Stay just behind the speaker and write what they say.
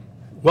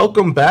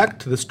Welcome back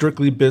to the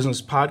Strictly Business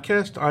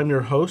Podcast. I'm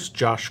your host,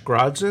 Josh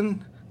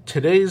Grodzen.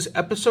 Today's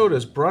episode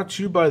is brought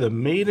to you by the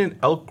Made in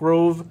Elk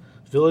Grove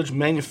Village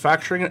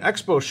Manufacturing and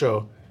Expo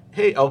Show.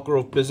 Hey, Elk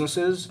Grove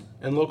businesses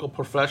and local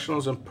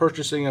professionals in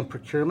purchasing and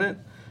procurement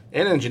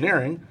and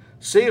engineering,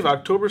 save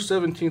October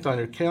 17th on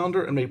your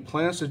calendar and make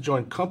plans to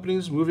join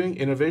companies moving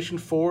innovation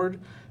forward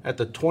at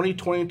the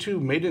 2022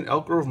 Made in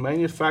Elk Grove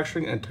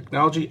Manufacturing and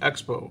Technology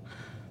Expo.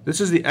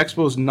 This is the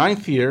Expo's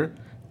 9th year,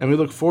 and we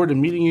look forward to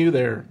meeting you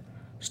there.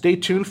 Stay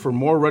tuned for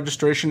more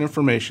registration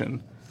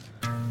information.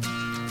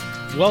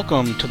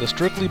 Welcome to the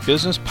Strictly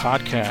Business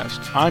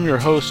Podcast. I'm your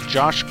host,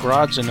 Josh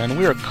Grodzen, and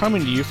we are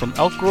coming to you from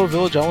Elk Grove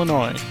Village,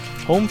 Illinois,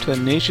 home to the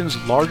nation's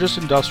largest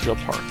industrial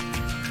park.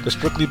 The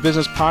Strictly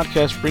Business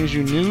Podcast brings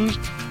you news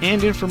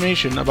and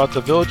information about the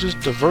village's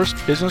diverse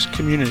business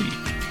community,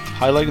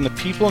 highlighting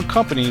the people and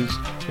companies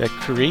that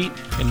create,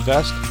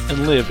 invest,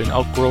 and live in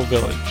Elk Grove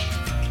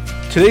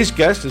Village. Today's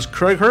guest is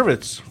Craig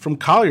Hurwitz from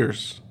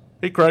Colliers.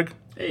 Hey, Craig.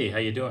 Hey, how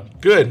you doing?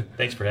 Good.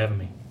 Thanks for having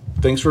me.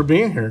 Thanks for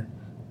being here.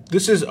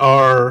 This is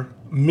our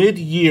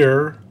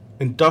mid-year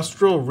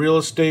industrial real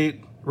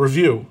estate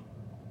review.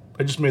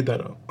 I just made that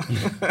up.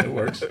 It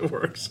works. It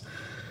works.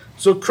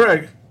 So,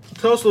 Craig,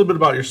 tell us a little bit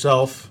about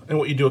yourself and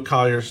what you do at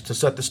Colliers to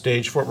set the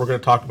stage for what we're going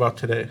to talk about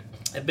today.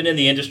 I've been in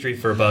the industry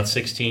for about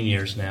 16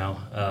 years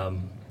now,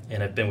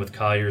 and I've been with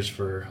Colliers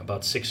for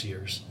about 6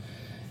 years.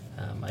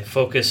 I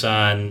focus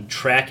on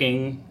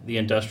tracking the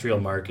industrial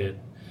market.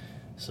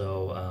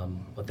 So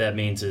what that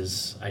means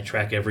is I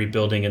track every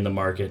building in the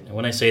market. And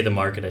when I say the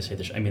market,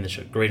 I mean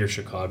the greater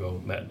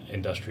Chicago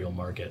industrial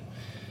market.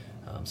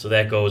 So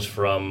that goes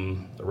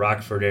from the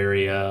Rockford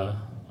area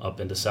up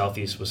into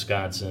southeast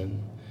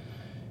Wisconsin,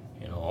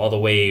 all the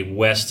way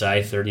west to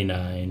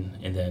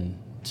I-39, and then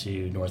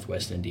to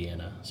northwest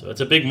Indiana. So it's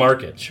a big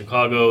market.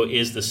 Chicago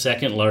is the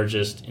second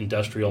largest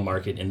industrial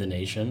market in the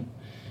nation,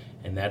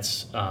 and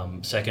that's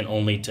second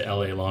only to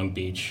LA Long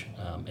Beach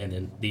and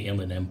then the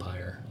Inland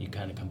Empire. You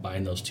kind of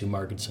combine those two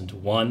markets into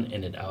one,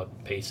 and it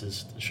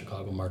outpaces the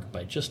Chicago market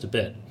by just a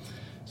bit.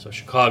 So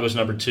Chicago's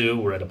number two.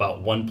 We're at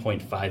about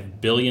 1.5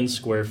 billion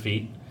square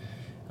feet.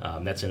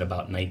 That's in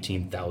about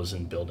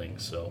 19,000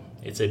 buildings. So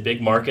it's a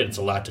big market. It's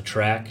a lot to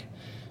track.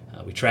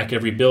 We track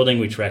every building.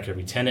 We track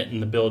every tenant in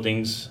the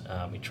buildings.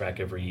 We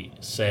track every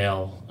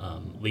sale,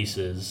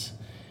 leases,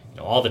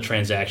 all the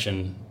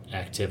transaction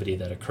activity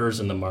that occurs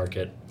in the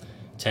market,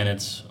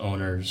 tenants,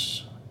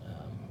 owners,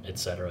 et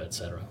cetera, et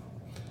cetera.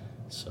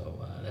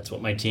 So that's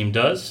what my team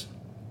does,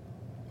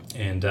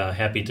 and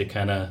happy to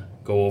kind of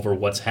go over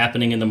what's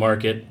happening in the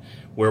market,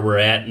 where we're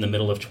at in the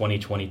middle of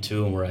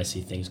 2022, and where I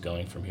see things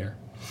going from here.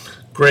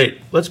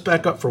 Great. Let's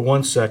back up for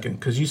 1 second,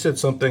 because you said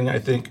something I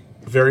think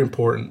very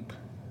important.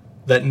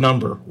 That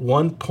number,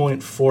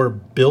 1.4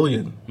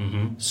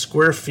 billion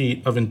square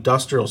feet of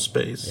industrial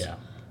space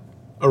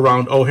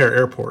around O'Hare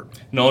Airport.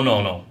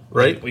 No.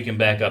 Right? We can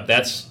back up.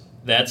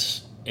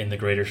 That's in the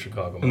greater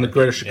Chicago market. In the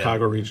greater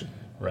Chicago region.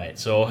 Right.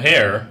 So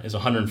O'Hare is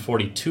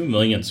 142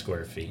 million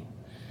square feet,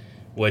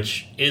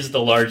 which is the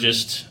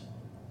largest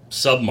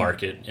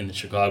sub-market in the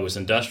Chicago's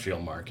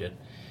industrial market,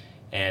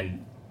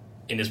 and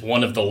it is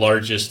one of the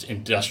largest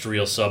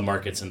industrial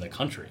sub-markets in the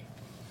country.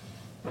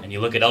 And you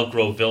look at Elk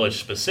Grove Village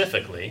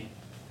specifically,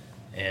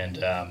 and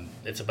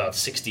it's about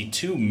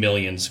 62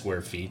 million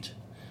square feet,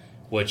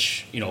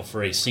 which,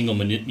 for a single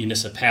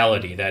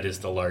municipality, that is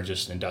the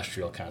largest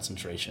industrial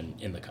concentration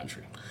in the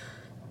country.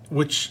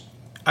 Which,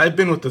 I've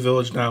been with the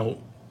village now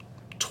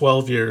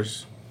 12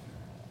 years,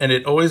 and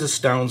it always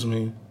astounds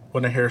me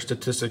when I hear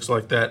statistics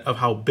like that of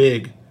how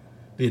big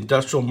the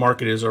industrial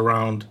market is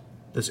around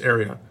this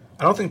area.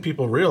 I don't think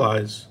people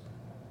realize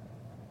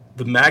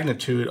the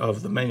magnitude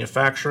of the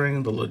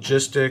manufacturing, the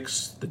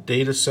logistics, the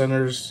data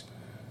centers,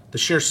 the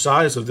sheer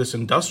size of this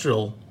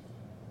industrial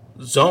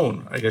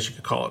zone, I guess you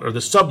could call it, or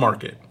the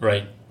sub-market.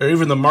 Right. Or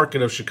even the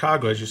market of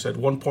Chicago, as you said,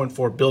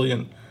 1.4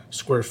 billion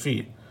square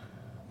feet.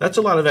 That's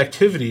a lot of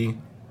activity.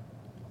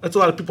 That's a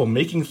lot of people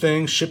making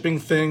things, shipping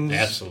things.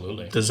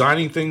 Absolutely.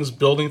 Designing things,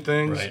 building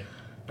things. Right.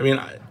 I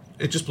mean,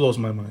 it just blows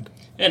my mind.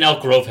 And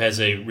Elk Grove has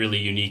a really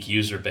unique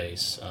user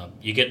base.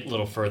 You get a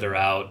little further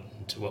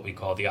out to what we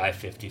call the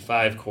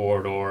I-55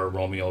 corridor,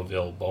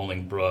 Romeoville,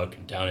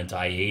 Bolingbrook, down into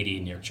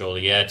I-80 near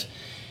Joliet.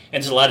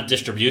 And there's a lot of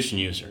distribution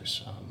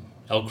users.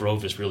 Elk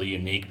Grove is really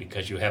unique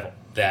because you have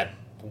that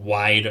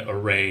wide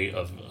array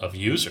of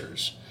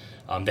users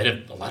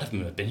that a lot of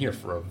them have been here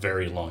for a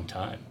very long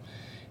time.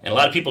 And a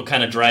lot of people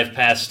kind of drive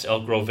past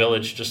Elk Grove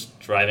Village just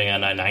driving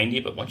on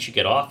I-90, but once you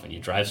get off and you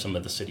drive some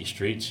of the city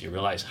streets, you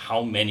realize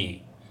how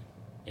many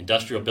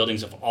industrial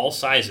buildings of all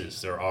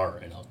sizes there are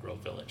in Elk Grove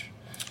Village.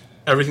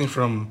 Everything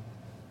from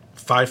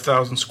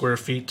 5,000 square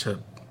feet to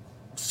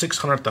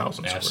 600,000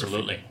 square feet.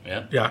 Absolutely,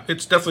 yeah. Yeah,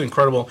 it's definitely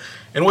incredible.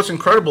 And what's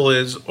incredible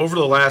is over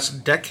the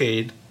last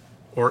decade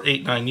or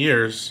 8-9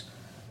 years,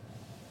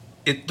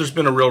 there's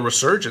been a real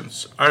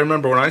resurgence. I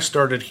remember when I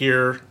started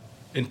here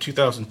in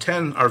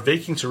 2010, our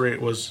vacancy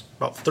rate was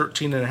about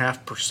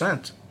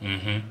 13.5%.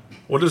 Mm-hmm.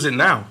 What is it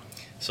now?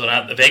 So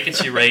now the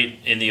vacancy rate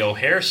in the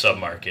O'Hare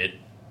submarket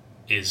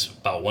is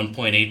about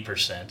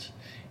 1.8%.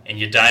 And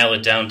you dial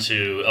it down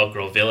to Elk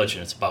Grove Village,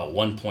 and it's about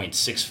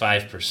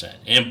 1.65%.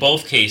 And in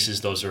both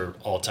cases, those are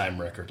all-time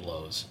record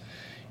lows.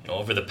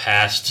 Over the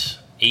past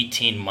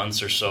 18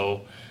 months or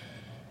so,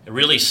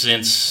 really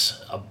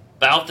since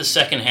about the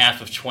second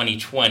half of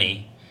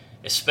 2020,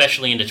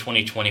 especially into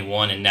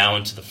 2021 and now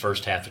into the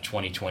first half of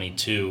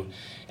 2022,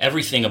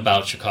 everything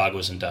about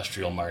Chicago's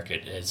industrial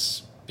market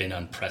has been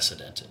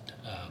unprecedented.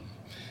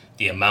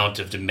 The amount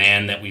of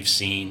demand that we've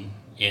seen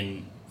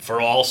for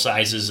all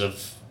sizes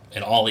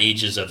and all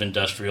ages of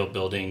industrial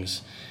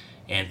buildings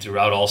and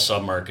throughout all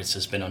submarkets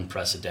has been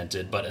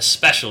unprecedented, but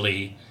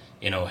especially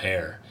in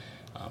O'Hare.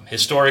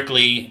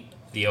 Historically,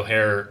 the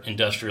O'Hare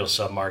industrial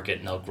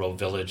submarket in Elk Grove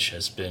Village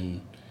has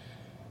been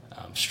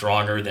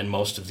stronger than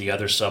most of the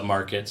other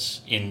submarkets.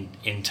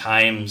 In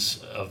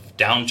times of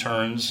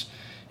downturns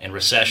and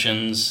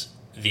recessions,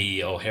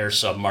 the O'Hare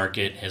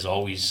submarket has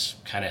always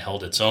kind of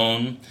held its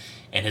own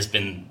and has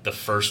been the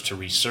first to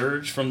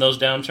resurge from those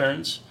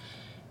downturns.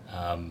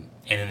 And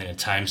then in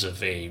times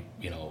of a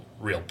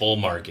real bull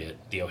market,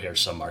 the O'Hare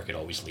submarket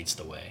always leads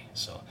the way.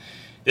 So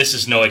this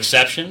is no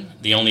exception.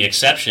 The only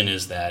exception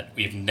is that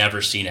we've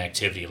never seen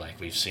activity like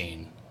we've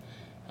seen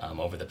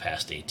over the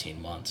past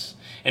 18 months.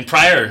 And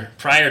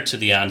prior to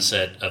the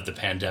onset of the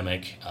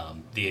pandemic,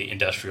 the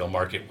industrial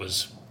market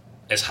was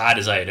as hot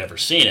as I had ever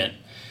seen it,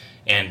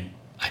 and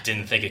I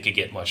didn't think it could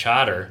get much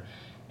hotter.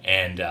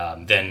 And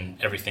then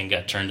everything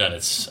got turned on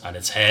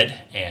its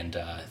head, and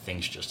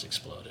things just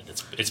exploded.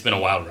 It's been a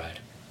wild ride.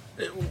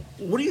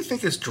 What do you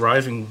think is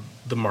driving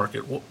the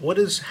market? What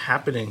is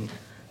happening?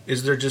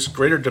 Is there just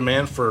greater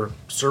demand for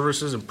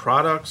services and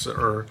products,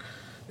 or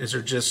is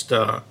there just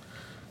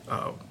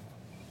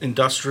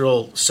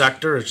industrial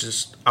sector is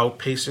just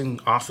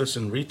outpacing office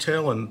and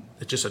retail, and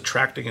it's just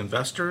attracting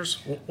investors?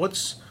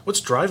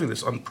 What's driving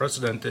this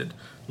unprecedented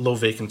low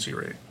vacancy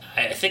rate?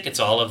 I think it's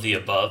all of the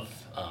above,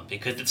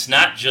 because it's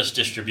not just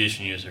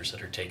distribution users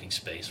that are taking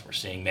space. We're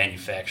seeing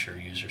manufacturer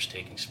users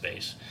taking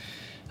space.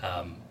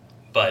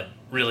 But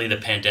really the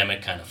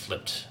pandemic kind of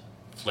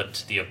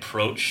flipped the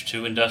approach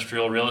to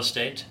industrial real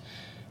estate.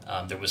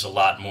 There was a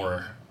lot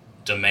more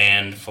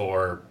demand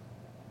for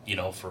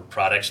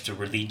products to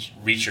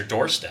reach your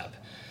doorstep.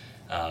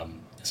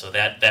 So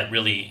that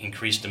really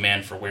increased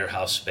demand for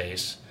warehouse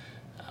space.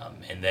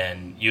 And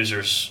then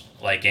users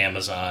like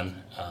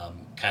Amazon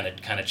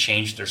kind of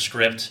changed their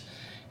script,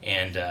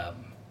 and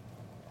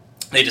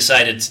they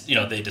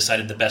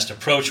decided the best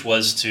approach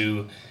was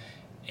to,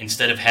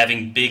 instead of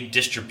having big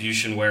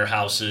distribution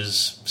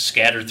warehouses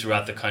scattered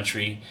throughout the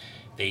country,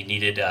 they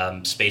needed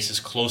spaces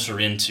closer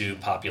into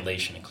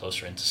population and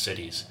closer into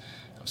cities.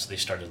 So they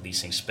started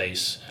leasing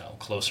space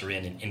closer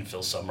in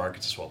infill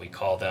submarkets is what we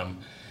call them.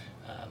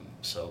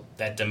 So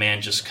that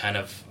demand just kind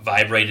of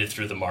vibrated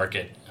through the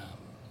market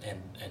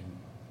and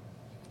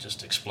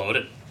just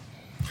exploded.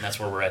 And that's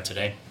where we're at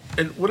today.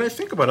 And when I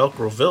think about Elk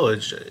Grove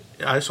Village,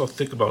 I also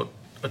think about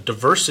a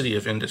diversity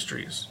of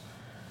industries,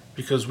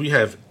 because we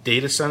have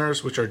data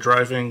centers, which are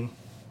driving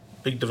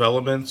big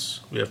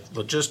developments. We have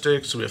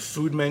logistics, we have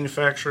food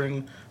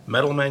manufacturing,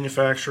 metal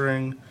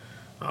manufacturing,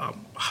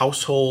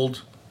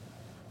 household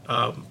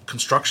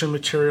construction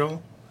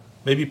material.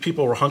 Maybe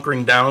people were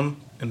hunkering down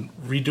and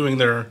redoing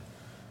their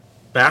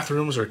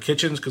bathrooms or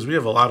kitchens, because we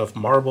have a lot of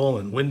marble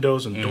and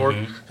windows and doors.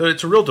 So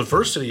it's a real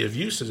diversity of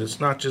uses. It's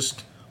not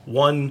just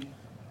one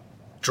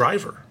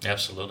driver.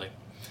 Absolutely.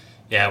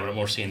 Yeah,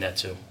 we're seeing that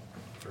too,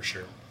 for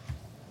sure.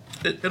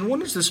 And what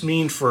does this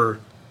mean for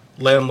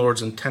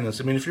landlords and tenants?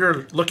 I mean, if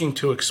you're looking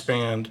to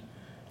expand,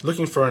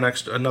 looking for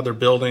another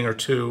building or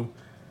two,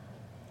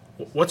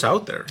 what's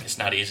out there? It's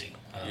not easy.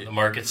 The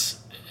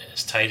market's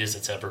as tight as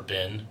it's ever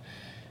been.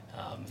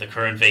 The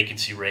current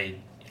vacancy rate,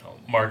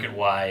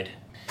 market-wide,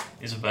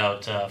 is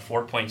about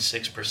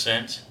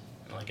 4.6%.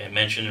 Like I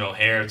mentioned, in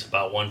O'Hare, it's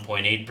about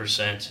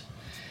 1.8%.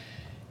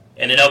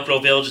 And in Elk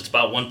Grove Village, it's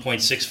about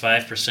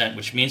 1.65%,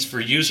 which means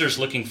for users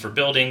looking for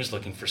buildings,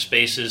 looking for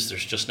spaces,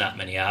 there's just not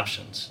many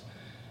options.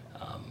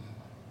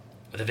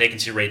 With a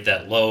vacancy rate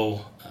that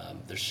low,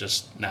 there's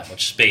just not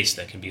much space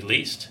that can be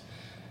leased.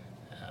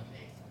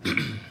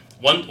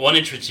 One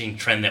interesting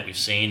trend that we've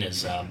seen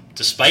is,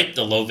 despite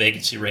the low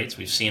vacancy rates,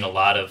 we've seen a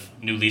lot of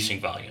new leasing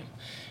volume.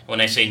 When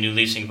I say new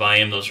leasing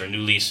volume, those are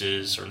new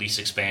leases or lease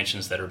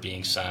expansions that are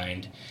being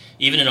signed.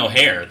 Even in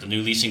O'Hare, the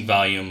new leasing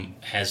volume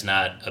has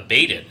not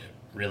abated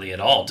really at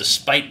all,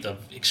 despite the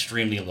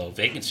extremely low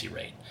vacancy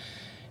rate.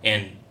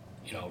 And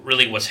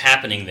really what's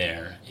happening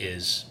there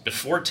is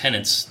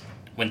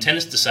when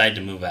tenants decide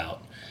to move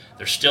out,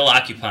 they're still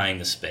occupying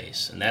the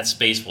space, and that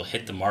space will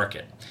hit the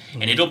market.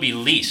 And it'll be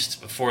leased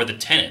before the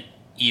tenant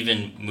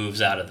even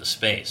moves out of the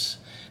space.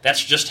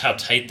 That's just how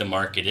tight the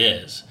market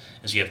is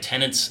you have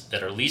tenants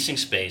that are leasing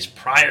space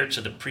prior to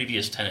the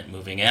previous tenant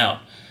moving out.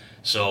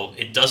 So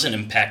it doesn't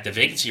impact the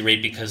vacancy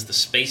rate because the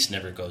space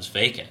never goes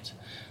vacant.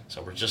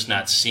 So we're just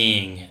not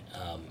seeing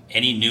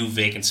any new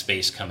vacant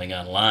space coming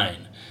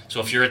online.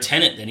 So if you're a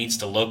tenant that needs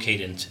to locate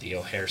into the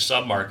O'Hare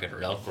submarket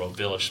or Elk Grove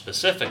Village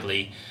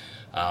specifically,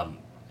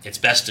 it's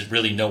best to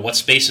really know what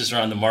spaces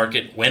are on the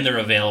market, when they're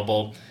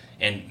available,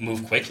 and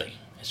move quickly.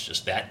 It's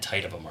just that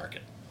tight of a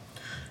market.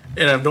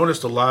 And I've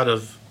noticed a lot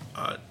of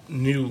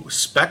new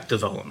spec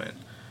development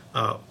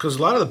because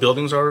a lot of the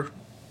buildings are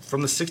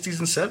from the 60s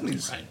and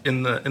 70s Right.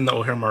 in the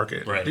O'Hare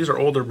market. Right. These are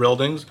older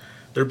buildings.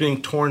 They're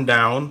being torn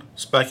down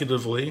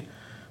speculatively,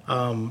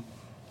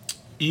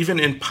 even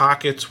in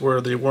pockets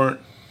where they weren't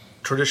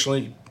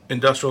traditionally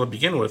industrial to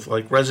begin with,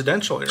 like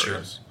residential areas.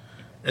 Sure.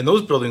 And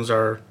those buildings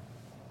are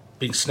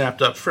being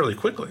snapped up fairly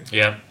quickly.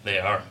 Yeah, they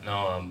are.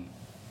 No,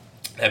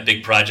 that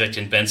big project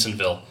in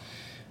Bensonville,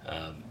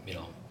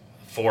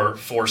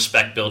 four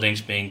spec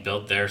buildings being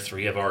built there.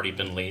 3 have already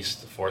been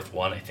leased. The 4th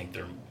one, I think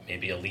there may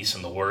be a lease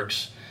in the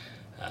works.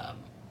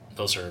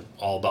 Those are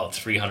all about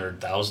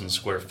 300,000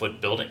 square foot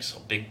buildings, so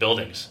big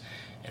buildings,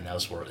 and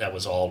that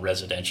was all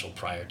residential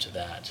prior to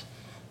that.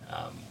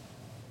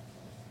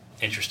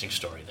 Interesting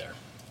story there.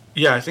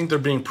 Yeah, I think they're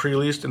being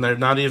pre-leased and they're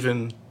not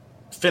even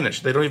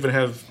finished. They don't even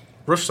have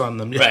roofs on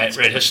them yet.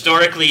 Right.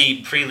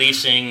 Historically,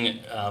 pre-leasing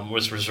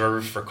was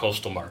reserved for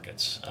coastal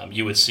markets.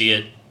 You would see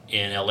it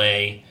in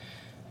LA,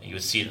 you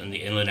would see it in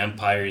the Inland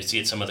Empire, you see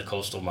it in some of the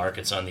coastal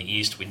markets on the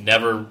east. We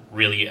never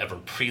really ever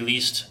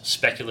pre-leased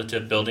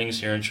speculative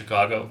buildings here in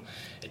Chicago.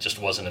 It just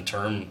wasn't a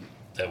term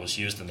that was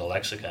used in the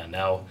lexicon.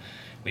 Now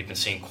we've been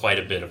seeing quite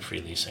a bit of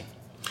pre-leasing.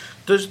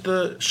 Does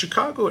the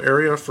Chicago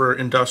area for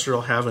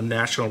industrial have a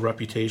national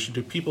reputation?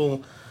 Do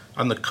people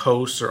on the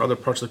coast or other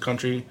parts of the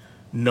country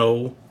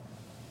know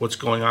what's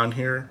going on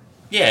here?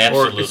 Yeah,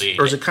 absolutely.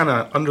 Or is it kind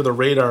of under the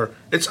radar?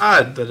 It's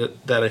odd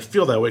that I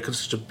feel that way because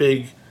it's such a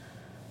big,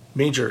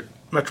 major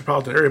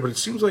metropolitan area, but it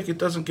seems like it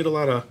doesn't get a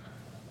lot of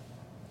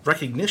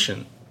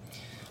recognition.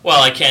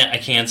 Well, I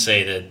can't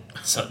say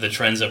that the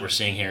trends that we're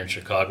seeing here in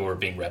Chicago are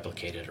being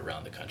replicated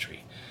around the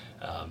country.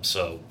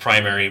 So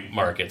primary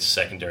markets,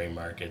 secondary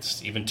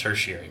markets, even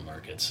tertiary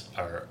markets,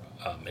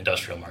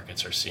 industrial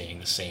markets are seeing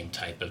the same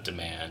type of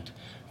demand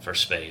for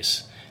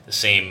space, the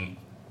same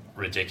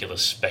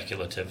ridiculous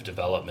speculative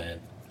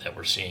development that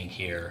we're seeing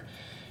here.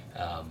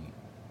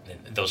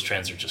 And those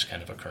trends are just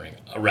kind of occurring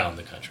around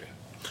the country.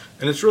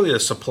 And it's really a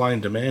supply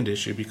and demand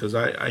issue because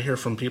I hear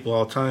from people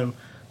all the time,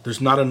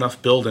 there's not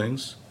enough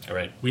buildings.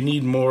 Right. We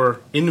need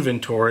more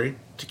inventory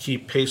to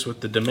keep pace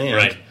with the demand.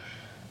 Right.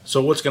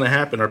 So what's going to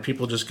happen? Are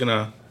people just going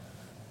to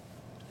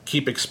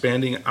keep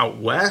expanding out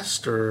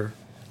west, or?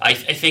 I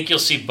think you'll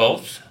see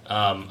both.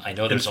 I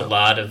know there's a so.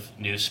 lot of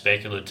new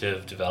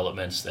speculative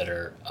developments that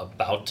are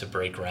about to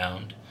break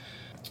ground.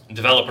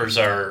 Developers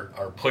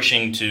are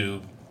pushing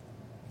to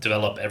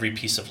develop every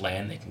piece of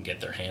land they can get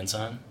their hands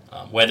on,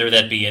 whether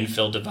that be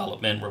infill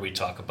development, where we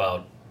talk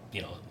about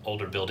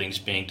older buildings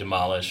being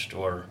demolished,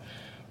 or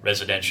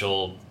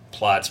residential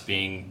plots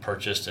being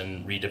purchased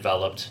and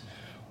redeveloped,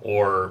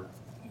 or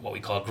what we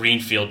call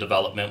greenfield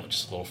development, which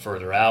is a little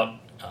further out.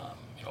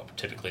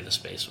 Typically the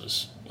space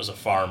was a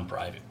farm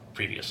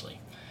previously.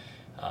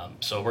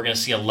 So we're going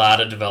to see a lot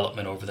of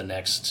development over the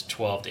next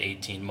 12 to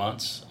 18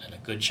 months, and a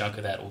good chunk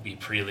of that will be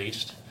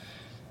pre-leased.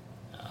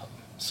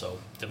 So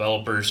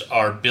developers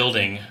are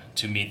building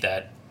to meet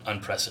that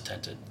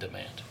unprecedented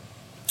demand.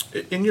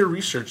 In your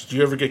research, do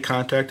you ever get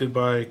contacted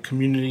by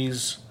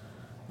communities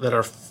that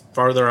are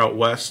farther out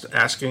west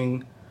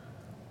asking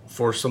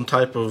for some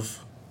type of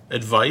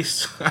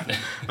advice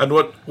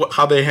on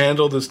how they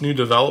handle this new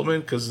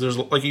development? Because there's,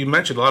 like you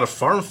mentioned, a lot of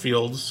farm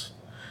fields.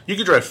 You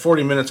could drive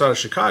 40 minutes out of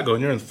Chicago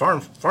and you're in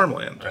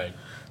farmland. Right.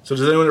 So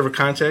does anyone ever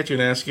contact you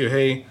and ask you,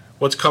 hey,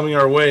 what's coming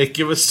our way?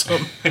 Give us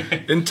some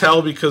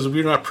intel because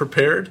we're not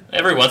prepared?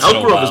 Every once in a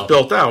Elk Grove while. is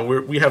built out.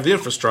 We have the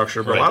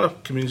infrastructure, but Right. a lot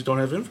of communities don't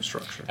have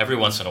infrastructure. Every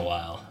once in a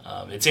while.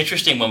 It's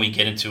interesting when we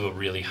get into a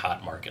really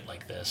hot market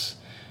like this,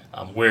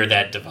 where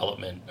that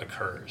development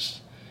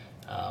occurs.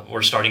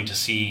 We're starting to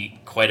see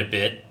quite a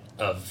bit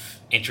of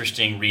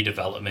interesting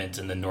redevelopment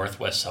in the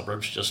northwest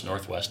suburbs, just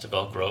northwest of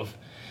Elk Grove.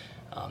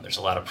 There's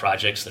a lot of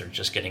projects that are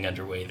just getting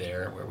underway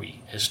there where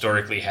we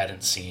historically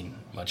hadn't seen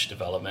much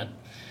development.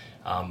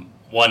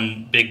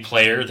 One big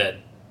player that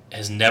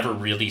has never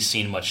really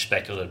seen much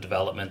speculative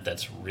development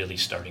that's really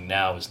starting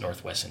now is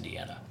Northwest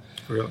Indiana.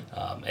 Really?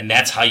 And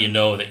that's how you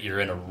know that you're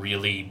in a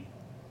really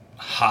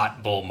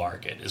hot bull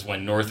market, is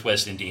when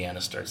Northwest Indiana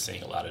starts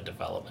seeing a lot of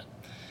development.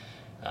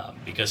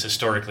 Because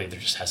historically there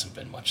just hasn't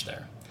been much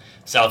there.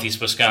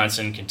 Southeast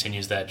Wisconsin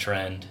continues that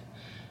trend.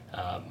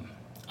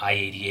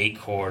 I-88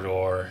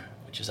 corridor,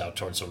 which is out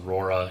towards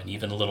Aurora and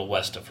even a little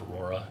west of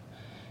Aurora.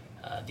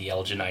 The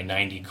Elgin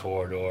I-90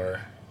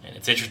 corridor. And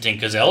it's interesting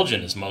because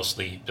Elgin is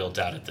mostly built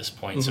out at this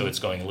point, so it's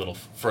going a little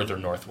further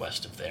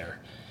northwest of there.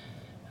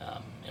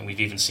 And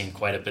we've even seen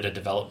quite a bit of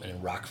development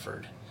in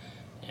Rockford.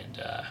 And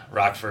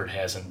Rockford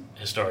hasn't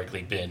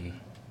historically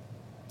been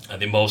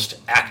the most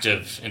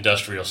active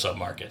industrial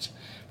submarket,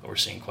 but we're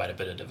seeing quite a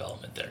bit of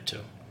development there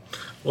too.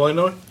 Well,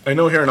 I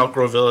know here in Elk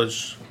Grove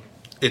Village,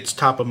 it's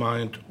top of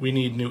mind. We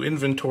need new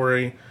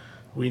inventory.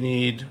 We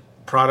need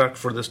product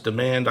for this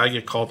demand. I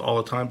get called all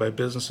the time by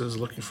businesses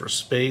looking for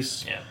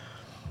space. Yeah.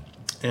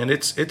 And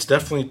it's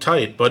definitely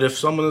tight. But if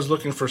someone is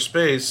looking for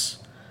space,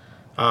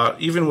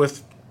 even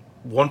with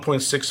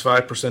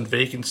 1.65%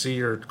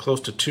 vacancy or close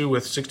to 2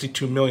 with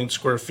 62 million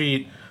square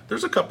feet.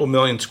 There's a couple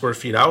million square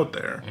feet out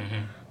there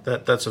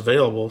that's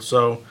available.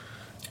 So,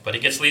 but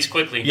it gets leased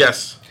quickly.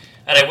 Yes.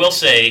 And I will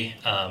say,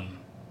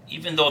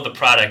 even though the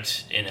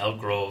product in Elk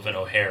Grove and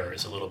O'Hare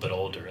is a little bit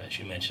older, as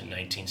you mentioned,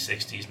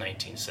 1960s,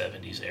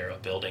 1970s era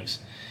buildings,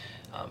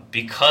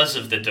 because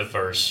of the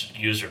diverse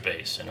user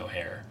base in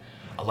O'Hare,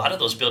 a lot of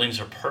those buildings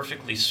are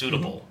perfectly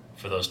suitable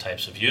for those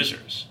types of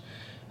users.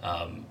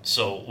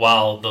 So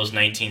while those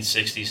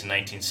 1960s and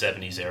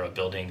 1970s era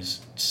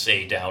buildings,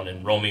 say down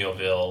in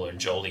Romeoville or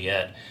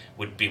Joliet,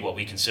 would be what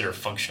we consider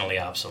functionally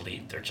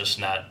obsolete, they're just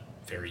not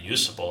very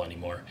usable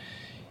anymore.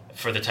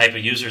 For the type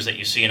of users that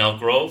you see in Elk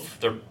Grove,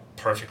 they're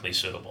perfectly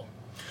suitable.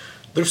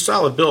 They're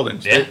solid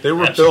buildings. Yeah, they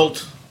were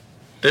absolutely.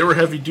 they were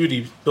heavy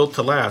duty, built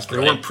to last. They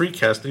weren't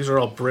precast. These are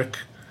all brick.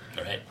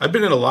 Right. I've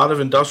been in a lot of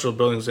industrial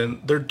buildings,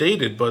 and they're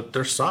dated, but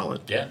they're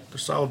solid. Yeah. They're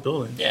solid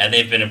buildings. Yeah, and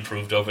they've been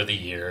improved over the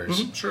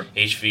years. Sure.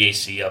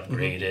 HVAC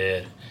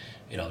upgraded,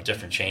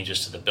 different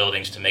changes to the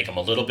buildings to make them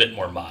a little bit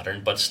more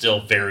modern, but still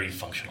very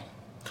functional.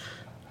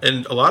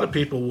 And a lot of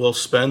people will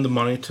spend the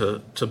money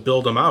to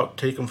build them out,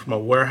 take them from a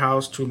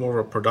warehouse to more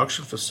of a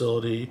production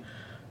facility,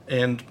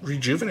 and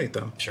rejuvenate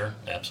them. Sure,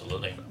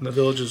 absolutely. And the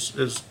village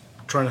is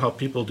trying to help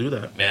people do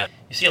that. Yeah,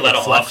 you see a lot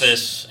of Flex.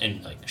 office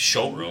and like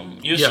showroom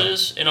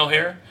uses in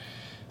O'Hare,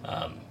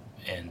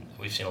 and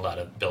we've seen a lot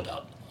of build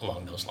out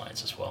along those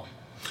lines as well.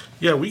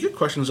 Yeah, we get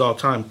questions all the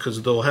time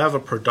because they'll have a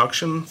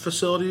production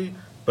facility,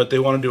 but they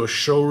want to do a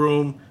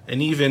showroom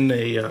and even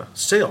a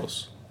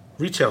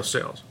retail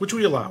sales, which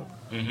we allow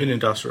in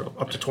industrial.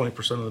 Up to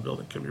 20% of the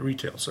building can be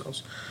retail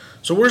sales.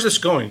 So where's this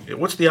going?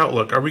 What's the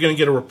outlook? Are we going to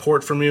get a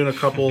report from you in a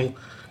couple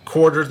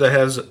quarters that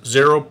has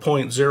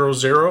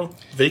 0.00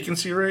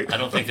 vacancy rate? I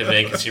don't think the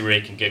vacancy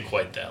rate can get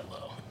quite that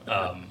low.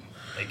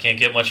 It can't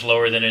get much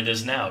lower than it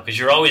is now because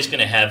you're always going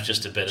to have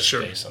just a bit of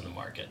space on the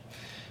market.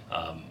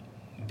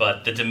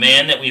 But the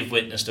demand that we've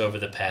witnessed over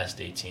the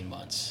past 18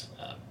 months,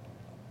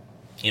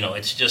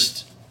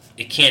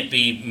 it can't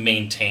be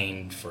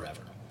maintained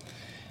forever.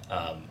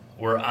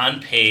 We're on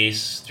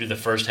pace through the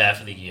first half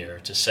of the year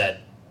to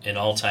set an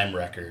all-time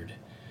record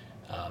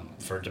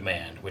for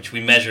demand, which we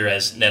measure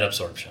as net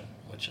absorption,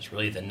 which is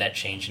really the net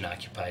change in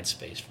occupied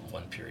space from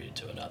one period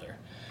to another.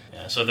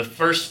 So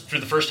through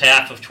the first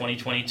half of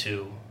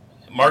 2022,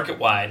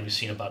 market-wide, we've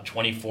seen about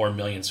 24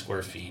 million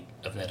square feet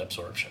of net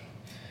absorption.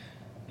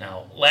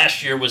 Now,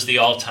 last year was the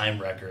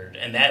all-time record,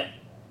 and that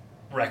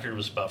record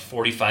was about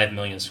 45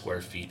 million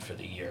square feet for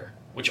the year,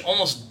 which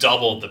almost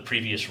doubled the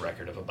previous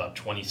record of about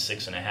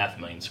 26.5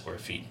 million square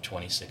feet in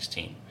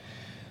 2016.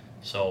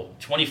 So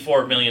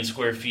 24 million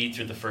square feet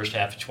through the first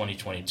half of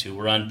 2022.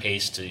 We're on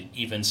pace to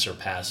even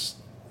surpass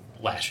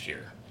last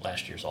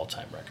year's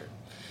all-time record.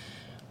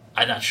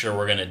 I'm not sure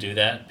we're going to do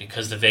that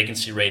because the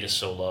vacancy rate is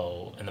so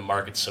low and the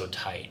market's so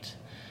tight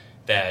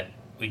that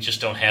we just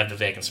don't have the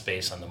vacant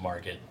space on the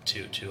market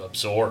to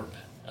absorb,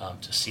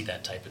 to see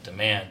that type of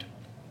demand.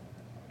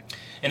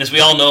 And as we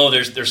all know,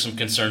 there's some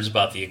concerns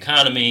about the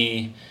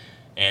economy,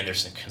 and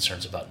there's some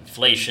concerns about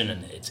inflation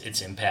and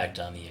its impact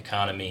on the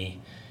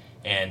economy.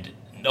 And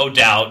no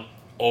doubt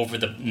over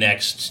the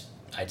next,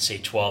 I'd say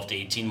 12 to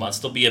 18 months,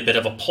 there'll be a bit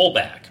of a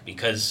pullback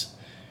because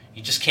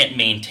you just can't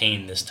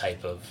maintain this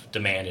type of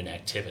demand and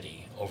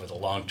activity over the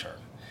long term.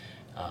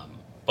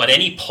 But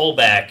any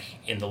pullback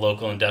in the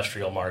local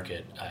industrial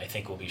market, I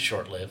think, will be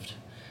short-lived.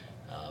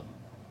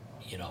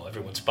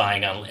 Everyone's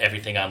buying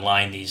everything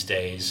online these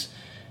days.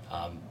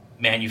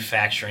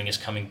 Manufacturing is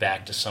coming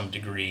back to some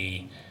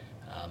degree.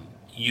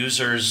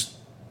 Users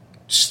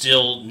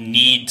still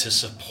need to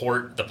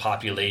support the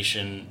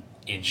population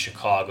in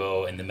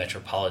Chicago and the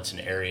metropolitan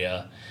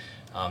area.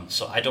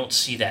 So I don't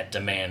see that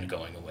demand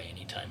going away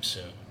anytime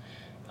soon.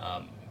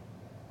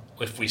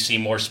 If we see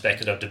more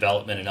speculative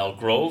development in Elk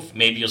Grove,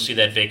 maybe you'll see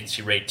that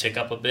vacancy rate tick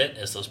up a bit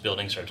as those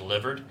buildings are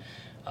delivered.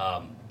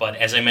 But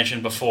as I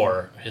mentioned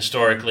before,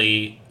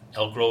 historically,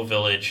 Elk Grove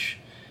Village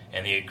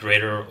and the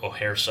greater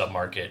O'Hare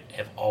submarket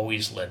have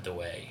always led the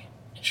way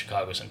in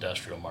Chicago's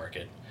industrial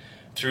market.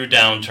 Through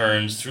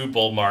downturns, through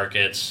bull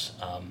markets,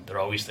 they're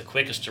always the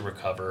quickest to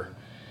recover.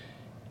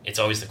 It's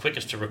always the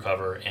quickest to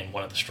recover and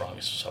one of the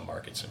strongest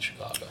submarkets in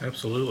Chicago.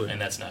 Absolutely.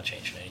 And that's not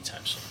changing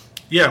anytime soon.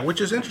 Yeah,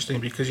 which is interesting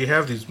because you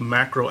have these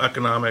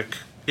macroeconomic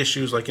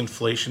issues like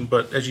inflation,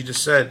 but as you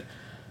just said,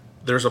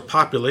 there's a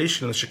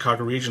population in the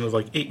Chicago region of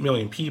like 8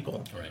 million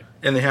people, Right.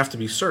 and they have to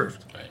be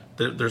served.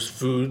 Right. There's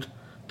food,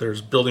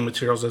 there's building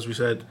materials, as we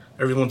said.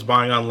 Everyone's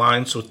buying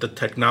online, so the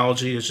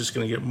technology is just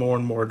going to get more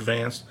and more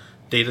advanced.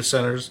 Data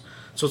centers,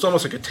 so it's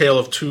almost like a tale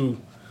of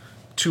two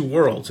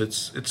worlds.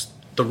 It's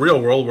the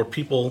real world where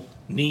people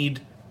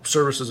need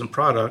services and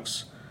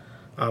products,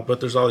 but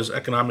there's all these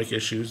economic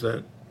issues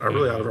that are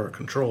really out of our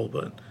control.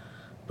 But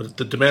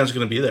the demand's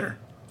going to be there.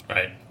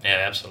 Right.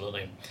 Yeah,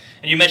 absolutely.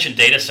 And you mentioned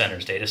data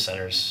centers. Data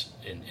centers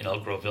in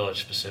Elk Grove Village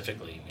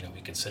specifically.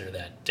 We consider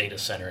that data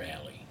center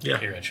alley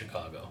here in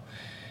Chicago,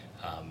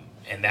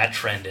 and that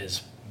trend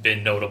has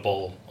been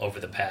notable over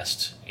the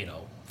past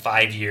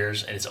 5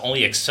 years, and it's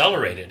only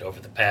accelerated over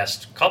the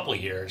past couple of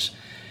years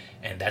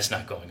and that's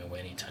not going away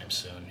anytime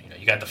soon.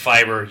 You got the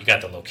fiber, you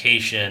got the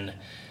location,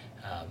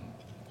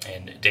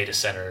 and data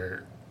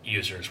center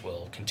users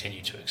will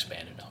continue to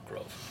expand in Elk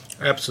Grove.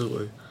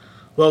 Absolutely.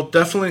 Well,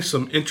 definitely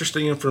some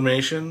interesting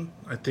information.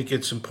 I think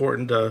it's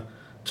important to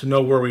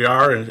know where we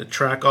are and to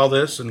track all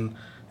this, and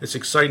it's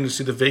exciting to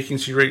see the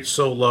vacancy rate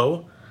so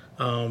low.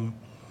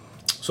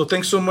 So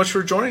thanks so much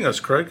for joining us,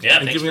 Craig,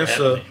 and giving us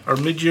me. Our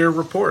mid-year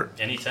report.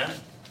 Anytime.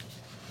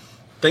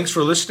 Thanks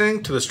for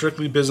listening to the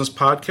Strictly Business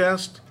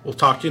Podcast. We'll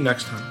talk to you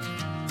next time.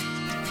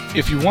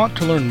 If you want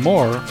to learn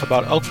more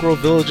about Elk Grove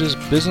Village's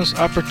business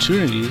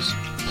opportunities,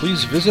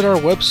 please visit our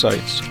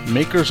websites,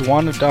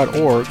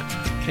 makerswanted.org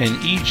and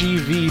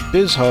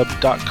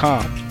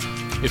egvbizhub.com.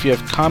 If you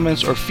have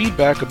comments or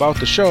feedback about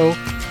the show,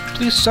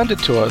 please send it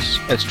to us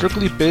at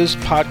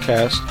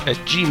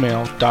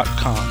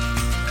strictlybizpodcast@gmail.com.